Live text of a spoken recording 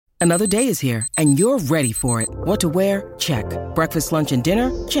Another day is here, and you're ready for it. What to wear? Check. Breakfast, lunch, and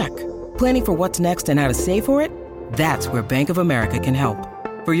dinner? Check. Planning for what's next and how to save for it? That's where Bank of America can help.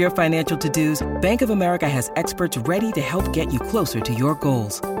 For your financial to-dos, Bank of America has experts ready to help get you closer to your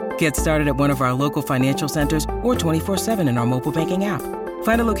goals. Get started at one of our local financial centers or 24/7 in our mobile banking app.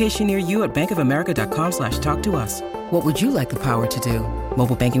 Find a location near you at bankofamerica.com/talktous. What would you like the power to do?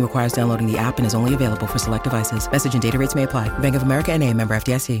 Mobile banking requires downloading the app and is only available for select devices. Message and data rates may apply. Bank of America N.A., member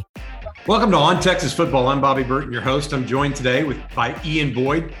FDIC. Welcome to On Texas Football. I'm Bobby Burton, your host. I'm joined today by Ian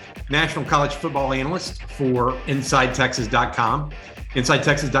Boyd, National College Football Analyst for InsideTexas.com.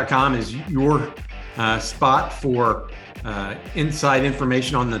 InsideTexas.com is your spot for inside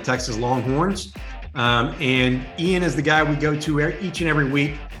information on the Texas Longhorns. And Ian is the guy we go to each and every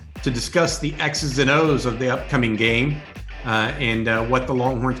week to discuss the X's and O's of the upcoming game and what the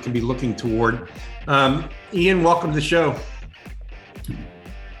Longhorns can be looking toward. Ian, welcome to the show.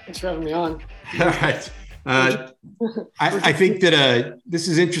 Thanks for having me on. All right. I think that this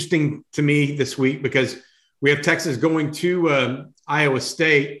is interesting to me this week because we have Texas going to Iowa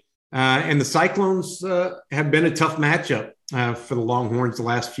State, and the Cyclones have been a tough matchup for the Longhorns the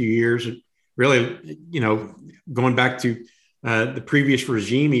last few years. Really, going back to the previous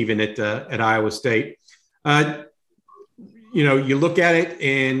regime, even at Iowa State. You look at it,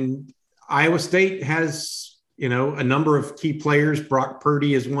 and Iowa State has a number of key players. Brock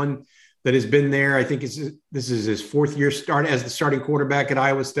Purdy is one that has been there. I think this is his fourth year start as the starting quarterback at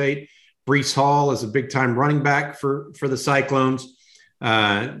Iowa State. Breece Hall is a big-time running back for the Cyclones.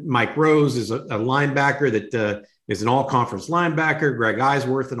 Mike Rose is a linebacker that is an all-conference linebacker. Greg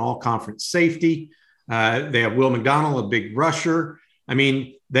Eisworth, an all-conference safety. They have Will McDonald, a big rusher. I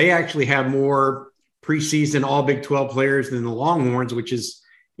mean, they actually have more preseason all Big 12 players than the Longhorns, which is,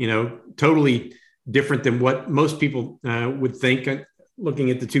 totally different than what most people would think looking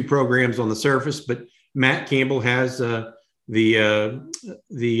at the two programs on the surface. But Matt Campbell has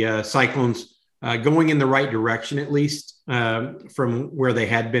the Cyclones going in the right direction, at least from where they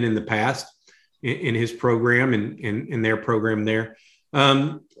had been in the past in his program and in their program there.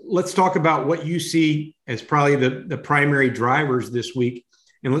 Let's talk about what you see as probably the primary drivers this week.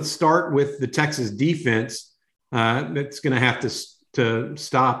 And let's start with the Texas defense that's going to have to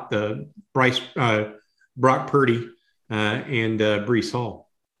stop the Brock Purdy and Breece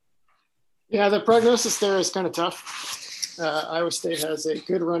Hall. Yeah, the prognosis there is kind of tough. Iowa State has a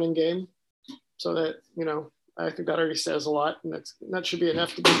good running game, so that, I think that already says a lot, and that should be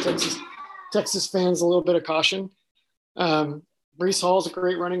enough to give Texas fans a little bit of caution. Breece Hall is a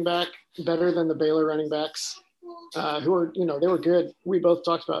great running back, better than the Baylor running backs, who are, they were good. We both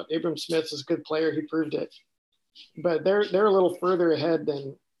talked about Abram Smith is a good player. He proved it. But they're a little further ahead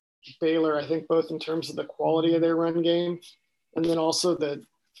than Baylor, I think, both in terms of the quality of their run game and then also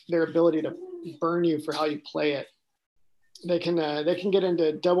their ability to burn you for how you play it. They can get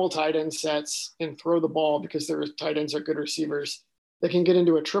into double tight end sets and throw the ball because their tight ends are good receivers. They can get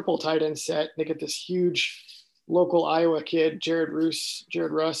into a triple tight end set. They get this huge local Iowa kid, Jared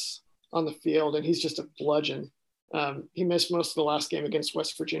Russ, on the field, and he's just a bludgeon. He missed most of the last game against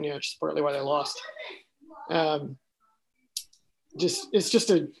West Virginia, which is partly why they lost.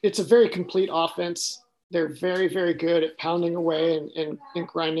 It's a very complete offense. They're very, very good at pounding away and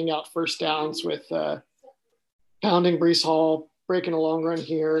grinding out first downs with pounding Breece Hall, breaking a long run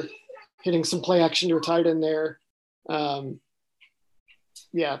here, hitting some play action to a tight end there. Very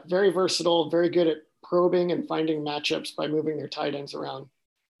versatile, very good at probing and finding matchups by moving their tight ends around.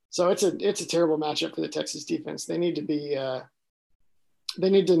 So it's a terrible matchup for the Texas defense. They need to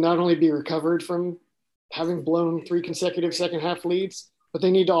not only be recovered from having blown 3 consecutive second half leads, but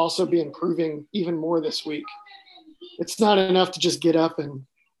they need to also be improving even more this week. It's not enough to just get up and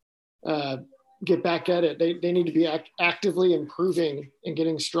get back at it. They need to be actively improving and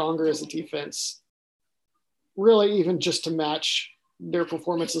getting stronger as a defense, really, even just to match their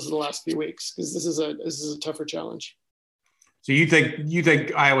performances of the last few weeks, because this is a tougher challenge. So you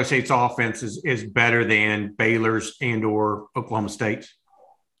think Iowa State's offense is better than Baylor's and or Oklahoma State's?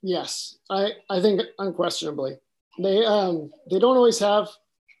 Yes, I think unquestionably. They don't always have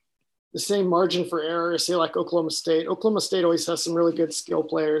the same margin for error, say like Oklahoma State. Oklahoma State always has some really good skill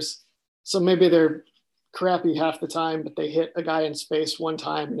players. So maybe they're crappy half the time, but they hit a guy in space one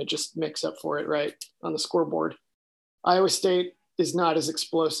time and it just makes up for it, right, on the scoreboard. Iowa State is not as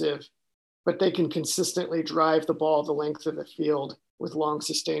explosive, but they can consistently drive the ball the length of the field with long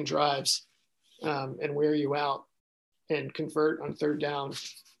sustained drives and wear you out and convert on third down.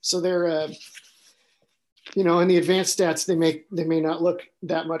 So they're, in the advanced stats, they may not look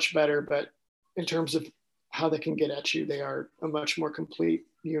that much better, but in terms of how they can get at you, they are a much more complete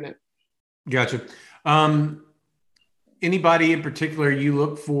unit. Gotcha. Anybody in particular you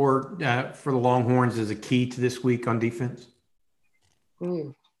look for the Longhorns as a key to this week on defense?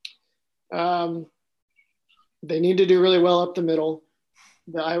 They need to do really well up the middle.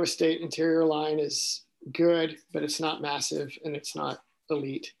 The Iowa State interior line is good, but it's not massive and it's not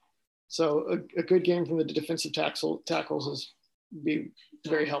elite. So a good game from the defensive tackles is be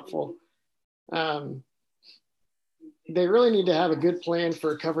very helpful. They really need to have a good plan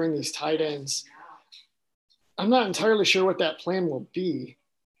for covering these tight ends. I'm not entirely sure what that plan will be.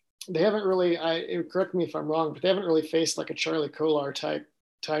 They haven't really, correct me if I'm wrong, but they haven't really faced like a Charlie Kolar type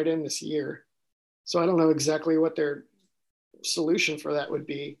tight end this year. So I don't know exactly what their solution for that would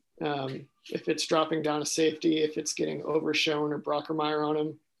be. If it's dropping down a safety, if it's getting Overshown or Brockermeyer on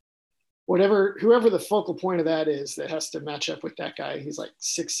him, whoever the focal point of that is that has to match up with that guy. He's like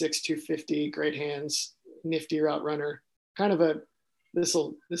 6'6", 250, great hands, nifty route runner, kind of this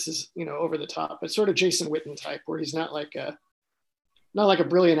is, over the top, but sort of Jason Witten type, where he's not like a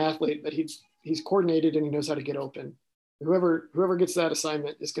brilliant athlete, but he's coordinated and he knows how to get open. Whoever gets that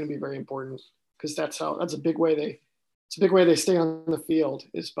assignment is going to be very important, because that's a big way they stay on the field,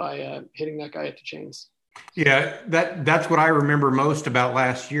 is by hitting that guy at the chains. Yeah, that's what I remember most about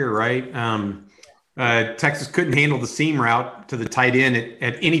last year, right? Texas couldn't handle the seam route to the tight end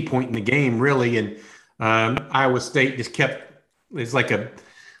at any point in the game, really, and Iowa State just kept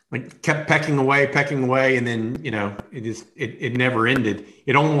pecking away, and then it never ended.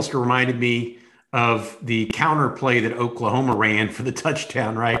 It almost reminded me of the counter play that Oklahoma ran for the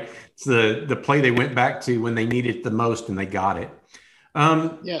touchdown, right? It's the play they went back to when they needed it the most, and they got it.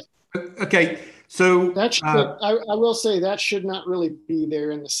 Yeah. Okay. So I will say that should not really be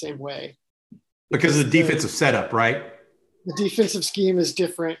there in the same way. Because of the defensive setup, right? The defensive scheme is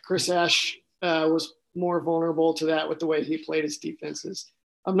different. Chris Ash was more vulnerable to that with the way he played his defenses.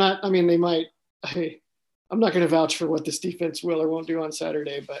 I'm not going to vouch for what this defense will or won't do on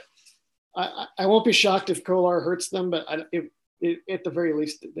Saturday, but I won't be shocked if Kolar hurts them, but at the very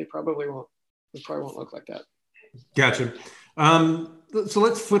least, they probably won't look like that. Gotcha. So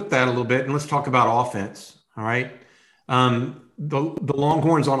let's flip that a little bit and let's talk about offense. All right. The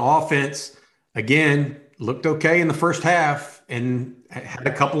Longhorns on offense, again, looked okay in the first half and had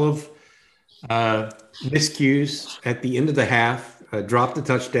a couple of miscues at the end of the half, dropped a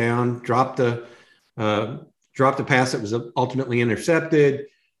touchdown, dropped a pass that was ultimately intercepted,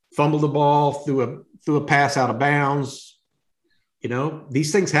 fumbled the ball, threw a pass out of bounds.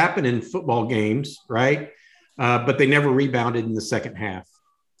 These things happen in football games, right? But they never rebounded in the second half,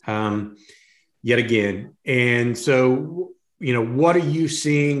 yet again. And so, what are you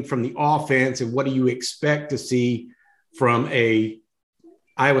seeing from the offense, and what do you expect to see from a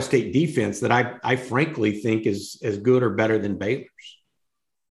Iowa State defense that I frankly think is as good or better than Baylor's?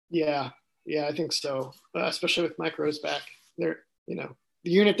 Yeah, I think so, especially with Mike Rose back. The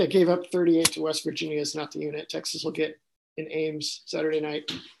unit that gave up 38 to West Virginia is not the unit Texas will get in Ames Saturday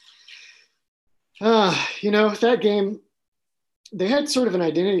night. That game, they had sort of an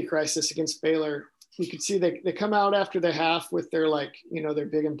identity crisis against Baylor. You could see they come out after the half with their their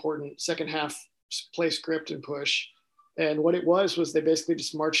big important second half play script and push. And what it was they basically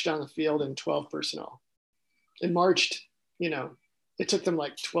just marched down the field in 12 personnel. And marched, it took them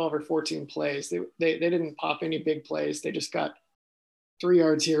like 12 or 14 plays. They didn't pop any big plays. They just got 3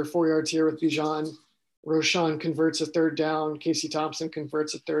 yards here, 4 yards here with Bijan. Roschon converts a third down. Casey Thompson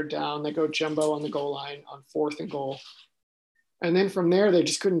converts a third down. They go jumbo on the goal line on 4th and goal. And then from there, they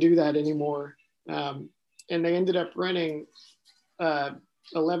just couldn't do that anymore. And they ended up running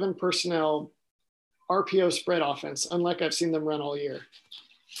 11 personnel RPO spread offense, unlike I've seen them run all year.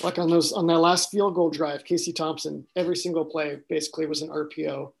 Like on that last field goal drive, Casey Thompson, every single play basically was an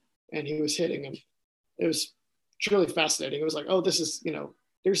RPO, and he was hitting them. It was truly fascinating. It was like, oh, this is,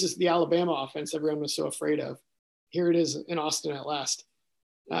 there's the Alabama offense everyone was so afraid of. Here it is in Austin at last.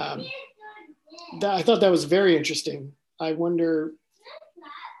 I thought that was very interesting. I wonder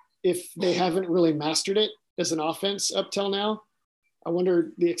if they haven't really mastered it as an offense up till now. I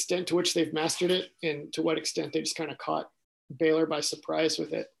wonder the extent to which they've mastered it and to what extent they just kind of caught Baylor by surprise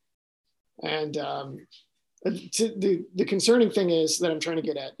with it. And the concerning thing is that I'm trying to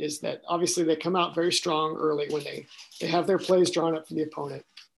get at is that obviously they come out very strong early when they have their plays drawn up for the opponent.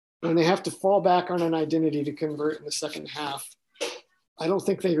 When they have to fall back on an identity to convert in the second half, I don't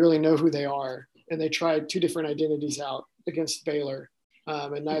think they really know who they are. And they tried 2 different identities out against Baylor,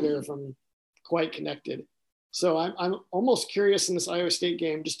 and neither of them quite connected. So I'm almost curious in this Iowa State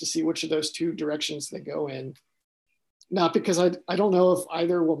game just to see which of those 2 directions they go in. Not because I don't know if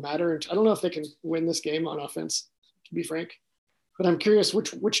either will matter. I don't know if they can win this game on offense, to be frank. but I'm curious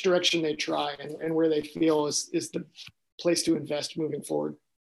which direction they try and where they feel is the place to invest moving forward.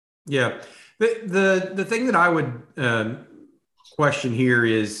 Yeah. The thing that I would question here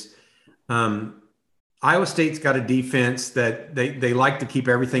is Iowa State's got a defense that they like to keep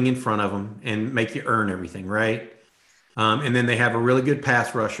everything in front of them and make you earn everything, right? And then they have a really good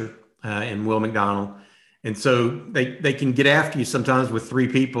pass rusher in Will McDonald. And so they can get after you sometimes with three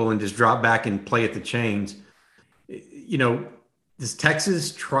people and just drop back and play at the chains. You know, does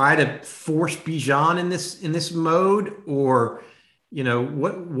Texas try to force Bijan in this mode, or you know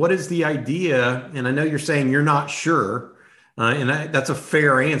what is the idea? And I know you're saying you're not sure, and that's a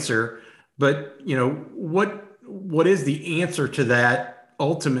fair answer. But you know what is the answer to that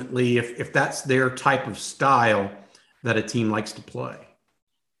ultimately if that's their type of style that a team likes to play?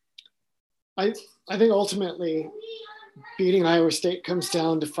 I think ultimately beating Iowa State comes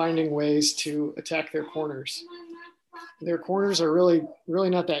down to finding ways to attack their corners. Their corners are really,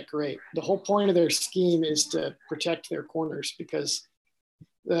 really not that great. The whole point of their scheme is to protect their corners because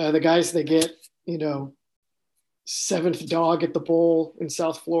the guys they get, you know, seventh dog at the bowl in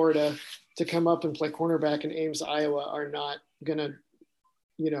South Florida to come up and play cornerback in Ames, Iowa are not going to,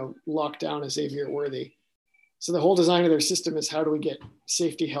 you know, lock down a Xavier Worthy. So the whole design of their system is how do we get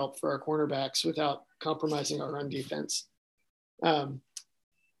safety help for our cornerbacks without compromising our run defense. And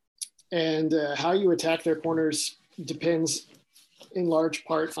how you attack their corners depends in large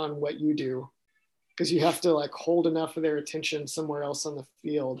part on what you do, because you have to like hold enough of their attention somewhere else on the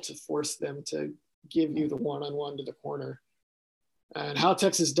field to force them to give you the one-on-one to the corner. And how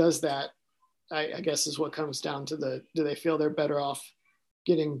Texas does that, I guess, is what comes down to do they feel they're better off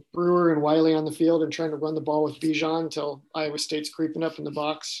getting Brewer and Wiley on the field and trying to run the ball with Bijan until Iowa State's creeping up in the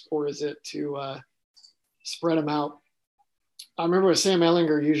box, or is it to spread them out? I remember with Sam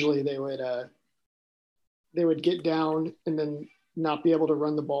Ehlinger, usually they would get down and then not be able to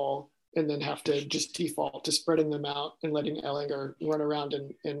run the ball and then have to just default to spreading them out and letting Ehlinger run around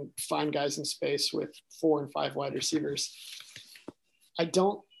and find guys in space with 4 and 5 wide receivers. I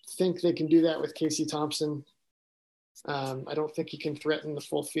don't think they can do that with Casey Thompson. I don't think he can threaten the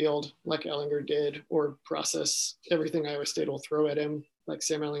full field like Ehlinger did or process everything Iowa State will throw at him like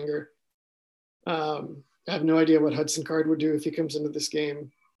Sam Ehlinger. I have no idea what Hudson Card would do if he comes into this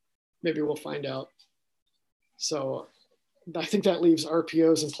game. Maybe we'll find out. So I think that leaves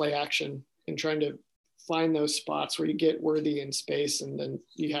RPOs and play action and trying to find those spots where you get Worthy in space and then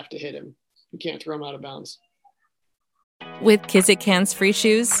you have to hit him. You can't throw him out of bounds. With Kizik hands-free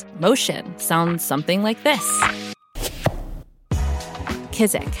shoes, motion sounds something like this.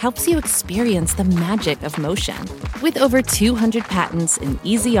 Kizik helps you experience the magic of motion. With over 200 patents and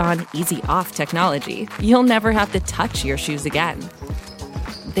easy-on, easy-off technology, you'll never have to touch your shoes again.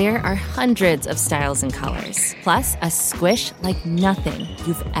 There are hundreds of styles and colors, plus a squish like nothing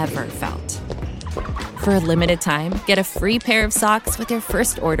you've ever felt. For a limited time, get a free pair of socks with your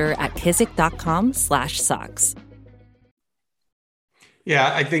first order at kizik.com/socks.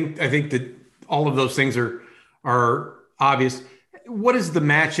 Yeah, I think that all of those things are obvious. What does the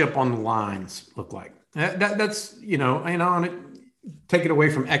matchup on the lines look like? That's take it away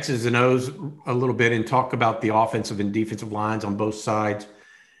from X's and O's a little bit and talk about the offensive and defensive lines on both sides.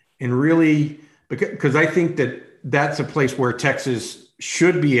 And really, because I think that's a place where Texas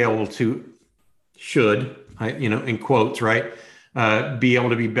should be able to, in quotes, right, be able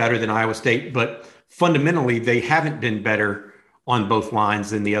to be better than Iowa State. But fundamentally, they haven't been better on both lines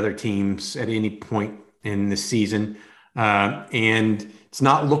than the other teams at any point in the season. And it's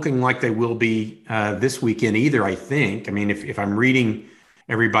not looking like they will be this weekend either, I think. I mean, if I'm reading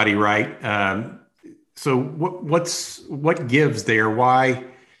everybody right. So what gives there? Why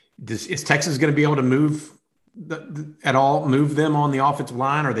is Texas going to be able to move them on the offensive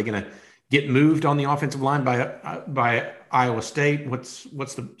line? Are they going to get moved on the offensive line by Iowa State? What's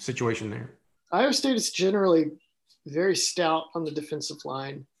the situation there? Iowa State is generally very stout on the defensive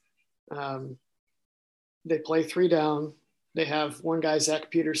line. They play 3 down. They have one guy,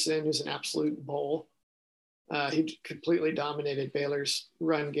 Zach Peterson, who's an absolute bull. He completely dominated Baylor's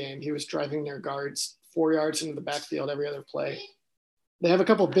run game. He was driving their guards 4 yards into the backfield every other play. They have a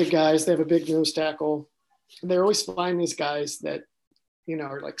couple of big guys. They have a big nose tackle. They always find these guys that,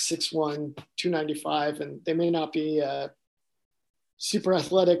 are like 6'1", 295, and they may not be super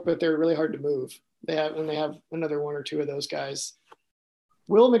athletic, but they're really hard to move. They have another 1 or 2 of those guys.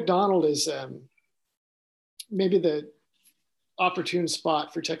 Will McDonald is maybe the opportune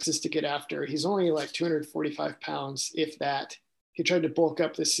spot for Texas to get after. He's only like 245 pounds, if that. He tried to bulk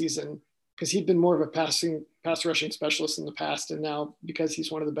up this season because he'd been more of a pass rushing specialist in the past. And now because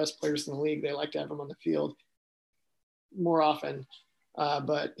he's one of the best players in the league, they like to have him on the field. more often.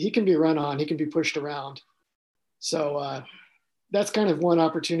 But he can be run on, he can be pushed around. So that's kind of one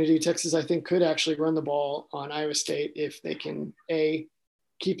opportunity. Texas, I think, could actually run the ball on Iowa State if they can, A,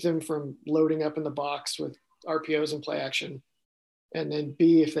 keep them from loading up in the box with RPOs and play action. And then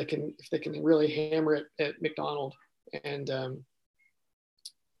B, if they can really hammer it at McDonald and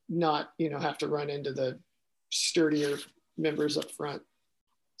not, have to run into the sturdier members up front.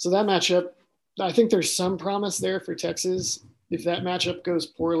 So that matchup, I think there's some promise there for Texas. If that matchup goes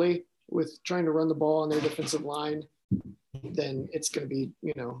poorly with trying to run the ball on their defensive line, then it's going to be,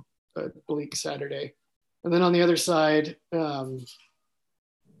 a bleak Saturday. And then on the other side, the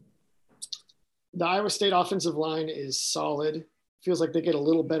Iowa State offensive line is solid. Feels like they get a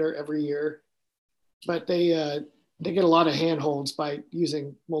little better every year, but they get a lot of handholds by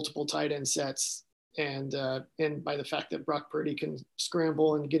using multiple tight end sets and by the fact that Brock Purdy can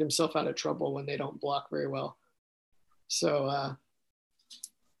scramble and get himself out of trouble when they don't block very well. So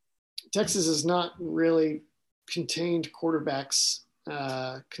Texas has not really contained quarterbacks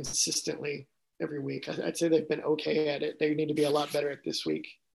consistently every week. I'd say they've been okay at it. They need to be a lot better at this week.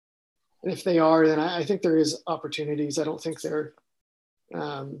 And if they are, then I think there is opportunities. I don't think their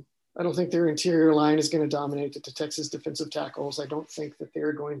interior line is going to dominate the Texas defensive tackles. I don't think that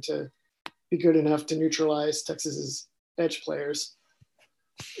they're going to be good enough to neutralize Texas's edge players.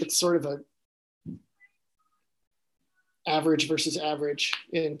 It's sort of a average versus average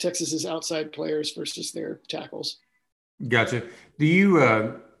in Texas's outside players versus their tackles. Gotcha. Do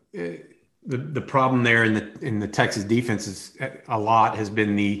you the problem there in the Texas defense is a lot has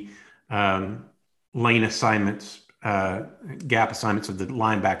been the lane assignments, gap assignments of the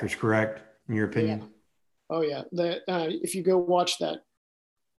linebackers, correct? In your opinion? Yeah. Oh yeah. If you go watch that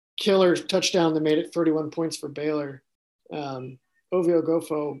killer touchdown that made it 31 points for Baylor, Ovie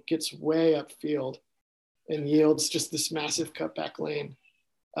Oghoufo gets way upfield and yields just this massive cutback lane.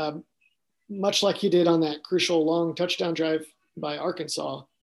 Much like he did on that crucial long touchdown drive by Arkansas.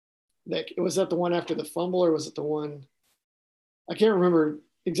 Was that the one after the fumble, or was it the one? I can't remember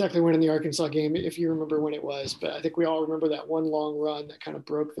exactly when in the Arkansas game, if you remember when it was, but I think we all remember that one long run that kind of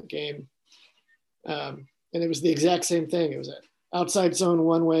broke the game. And it was the exact same thing. It was an outside zone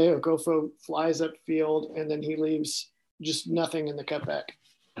one way. Oghoufo flies upfield, and then he leaves just nothing in the cutback.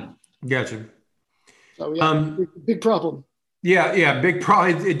 Gotcha. So yeah, big problem. Yeah, big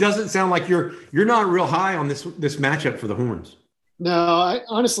problem. It doesn't sound like you're not real high on this matchup for the Horns. No, I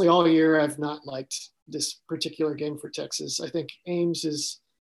honestly all year I've not liked this particular game for Texas. I think Ames is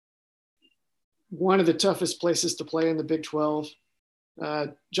one of the toughest places to play in the Big 12.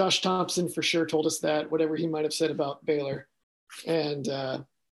 Josh Thompson for sure told us that, whatever he might have said about Baylor. And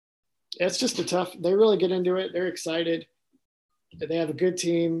it's just they really get into it. They're excited. They have a good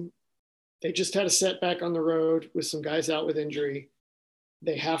team. They just had a setback on the road with some guys out with injury.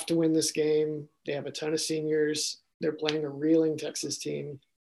 They have to win this game. They have a ton of seniors. They're playing a reeling Texas team.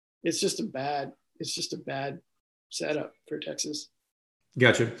 It's just a bad setup for Texas.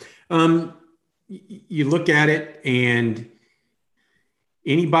 Gotcha. You look at it, and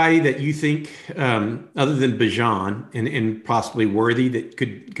anybody that you think, other than Bijan and possibly Worthy, that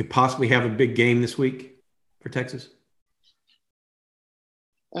could possibly have a big game this week for Texas?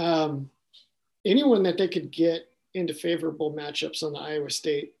 Anyone that they could get into favorable matchups on the Iowa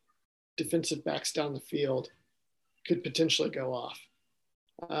State defensive backs down the field could potentially go off.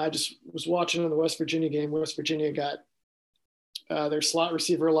 I just was watching on the West Virginia game. West Virginia got their slot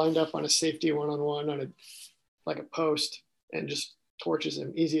receiver lined up on a safety one-on-one on a post and just torches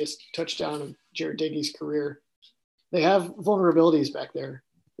him. Easiest touchdown of Jared Diggy's career. They have vulnerabilities back there.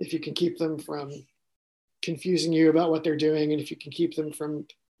 If you can keep them from confusing you about what they're doing, and if you can keep them from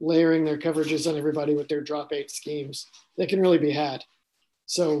layering their coverages on everybody with their drop eight schemes, they can really be had.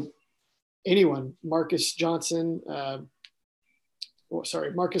 So anyone, Marcus Washington,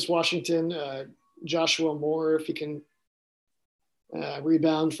 Joshua Moore, if he can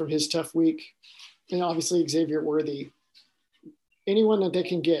rebound from his tough week, and obviously Xavier Worthy, anyone that they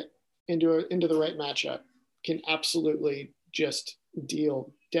can get into the right matchup can absolutely just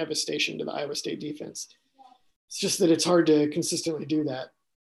deal devastation to the Iowa State defense. It's just that it's hard to consistently do that.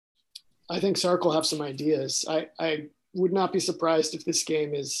 I think Sark will have some ideas. I would not be surprised if this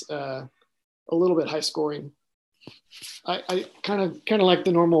game is a little bit high scoring. I kind of like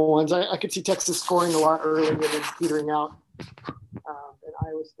the normal ones. I could see Texas scoring a lot early and then petering out. And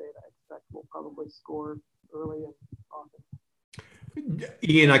Iowa State, I expect, will probably score early and often.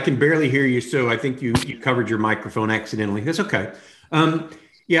 Ian, I can barely hear you, so I think you covered your microphone accidentally. That's okay.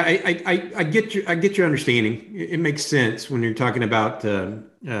 Yeah, I get your understanding. It makes sense when you're talking about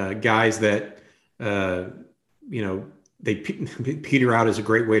guys that peter out is a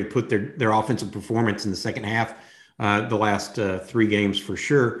great way to put their offensive performance in the second half. The last 3 games for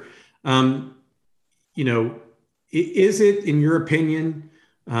sure. Is it, in your opinion,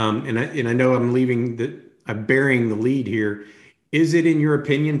 and I know I'm burying the lead here. Is it, in your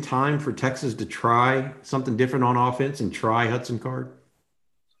opinion, time for Texas to try something different on offense and try Hudson Card?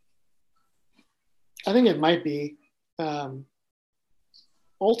 I think it might be.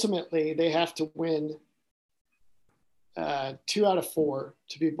 Ultimately, they have to win 2 out of 4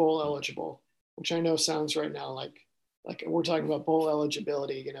 to be bowl eligible, which I know sounds right now like we're talking about bowl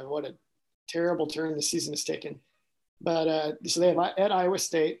eligibility. What a terrible turn the season has taken. But so they have at Iowa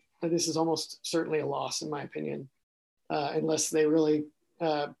State. This is almost certainly a loss, in my opinion, unless they really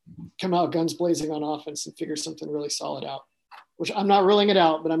come out guns blazing on offense and figure something really solid out, which I'm not ruling it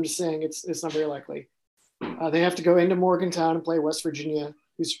out, but I'm just saying it's not very likely. They have to go into Morgantown and play West Virginia,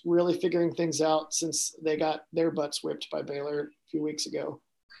 who's really figuring things out since they got their butts whipped by Baylor a few weeks ago.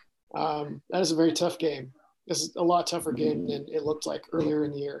 That is a very tough game. This is a lot tougher game than it looked like earlier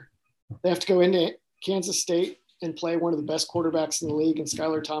in the year. They have to go into Kansas State and play one of the best quarterbacks in the league in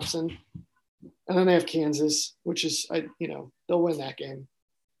Skylar Thompson. And then they have Kansas, which is, they'll win that game.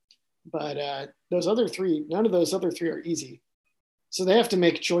 But those other 3, none of those other 3 are easy. So they have to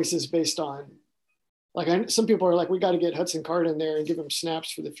make choices based on, some people are like, we got to get Hudson Card in there and give him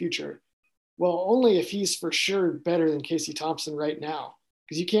snaps for the future. Well, only if he's for sure better than Casey Thompson right now,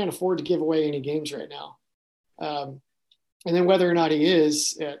 because you can't afford to give away any games right now. And then whether or not he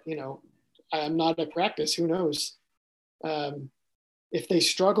is, I'm not at practice, who knows? If they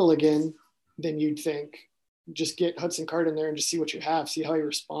struggle again, then you'd think just get Hudson Card in there and just see what you have, see how he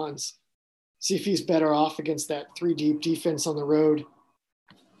responds, see if he's better off against that 3-deep defense on the road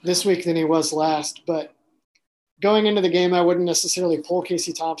this week than he was last. But going into the game, I wouldn't necessarily pull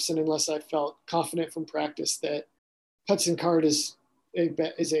Casey Thompson unless I felt confident from practice that Hudson Card is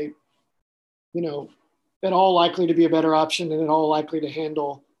at all likely to be a better option and at all likely to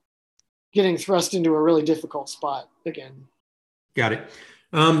handle getting thrust into a really difficult spot again. Got it.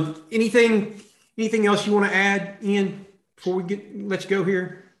 Anything else you want to add, Ian, before we let you go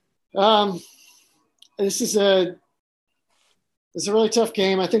here? This is a really tough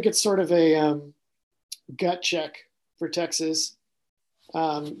game. I think it's sort of a gut check for Texas.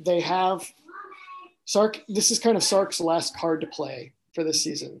 They have Sark. This is kind of Sark's last card to play for this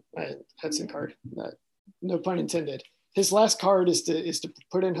season. Hudson Card. No pun intended. His last card is to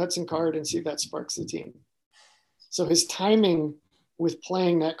put in Hudson Card and see if that sparks the team. So his timing with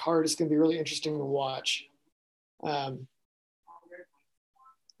playing that card is going to be really interesting to watch. Do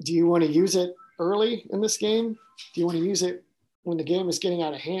you want to use it early in this game? Do you want to use it when the game is getting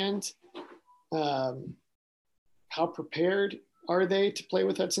out of hand? How prepared are they to play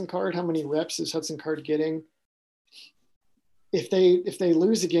with Hudson Card? How many reps is Hudson Card getting? If they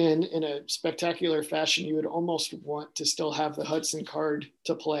lose again in a spectacular fashion, you would almost want to still have the Hudson Card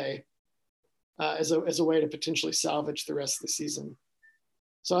to play as a way to potentially salvage the rest of the season.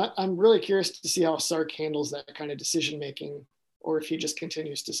 So I'm really curious to see how Sark handles that kind of decision making, or if he just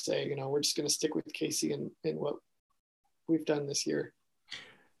continues to say, we're just going to stick with Casey and what we've done this year.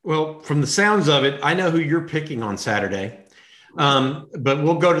 Well, from the sounds of it, I know who you're picking on Saturday, but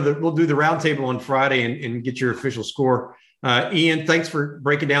we'll do the roundtable on Friday and get your official score. Ian, thanks for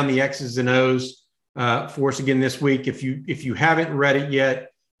breaking down the X's and O's for us again this week. If you haven't read it yet,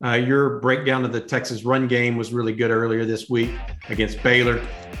 your breakdown of the Texas run game was really good earlier this week against Baylor,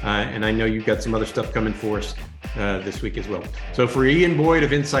 and I know you've got some other stuff coming for us this week as well. So for Ian Boyd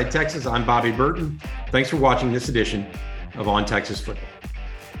of Inside Texas, I'm Bobby Burton. Thanks for watching this edition of On Texas Football.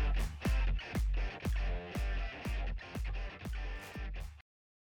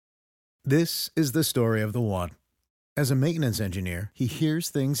 This is the story of the one. As a maintenance engineer, he hears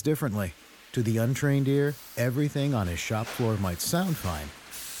things differently. To the untrained ear, everything on his shop floor might sound fine,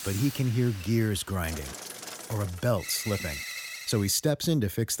 but he can hear gears grinding or a belt slipping. So he steps in to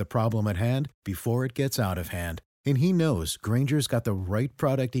fix the problem at hand before it gets out of hand. And he knows Grainger's got the right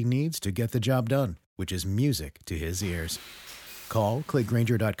product he needs to get the job done, which is music to his ears. Call, click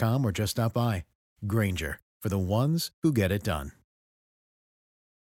Grainger.com, or just stop by. Grainger, for the ones who get it done.